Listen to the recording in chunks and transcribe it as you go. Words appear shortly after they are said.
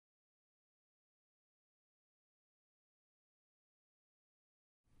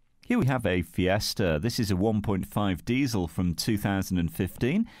Here we have a Fiesta. This is a 1.5 diesel from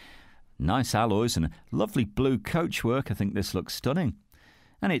 2015. Nice alloys and a lovely blue coachwork. I think this looks stunning.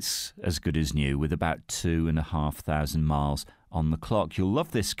 And it's as good as new with about 2,500 miles on the clock. You'll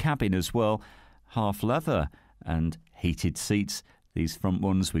love this cabin as well. Half leather and heated seats. These front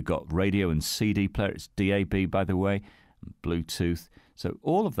ones, we've got radio and CD player. It's DAB, by the way, and Bluetooth. So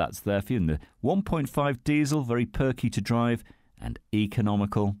all of that's there for you. And the 1.5 diesel, very perky to drive and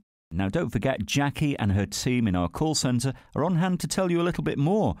economical. Now, don't forget, Jackie and her team in our call centre are on hand to tell you a little bit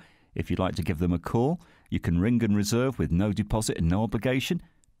more. If you'd like to give them a call, you can ring and reserve with no deposit and no obligation.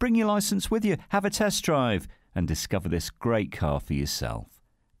 Bring your licence with you, have a test drive, and discover this great car for yourself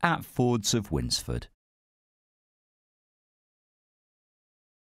at Fords of Winsford.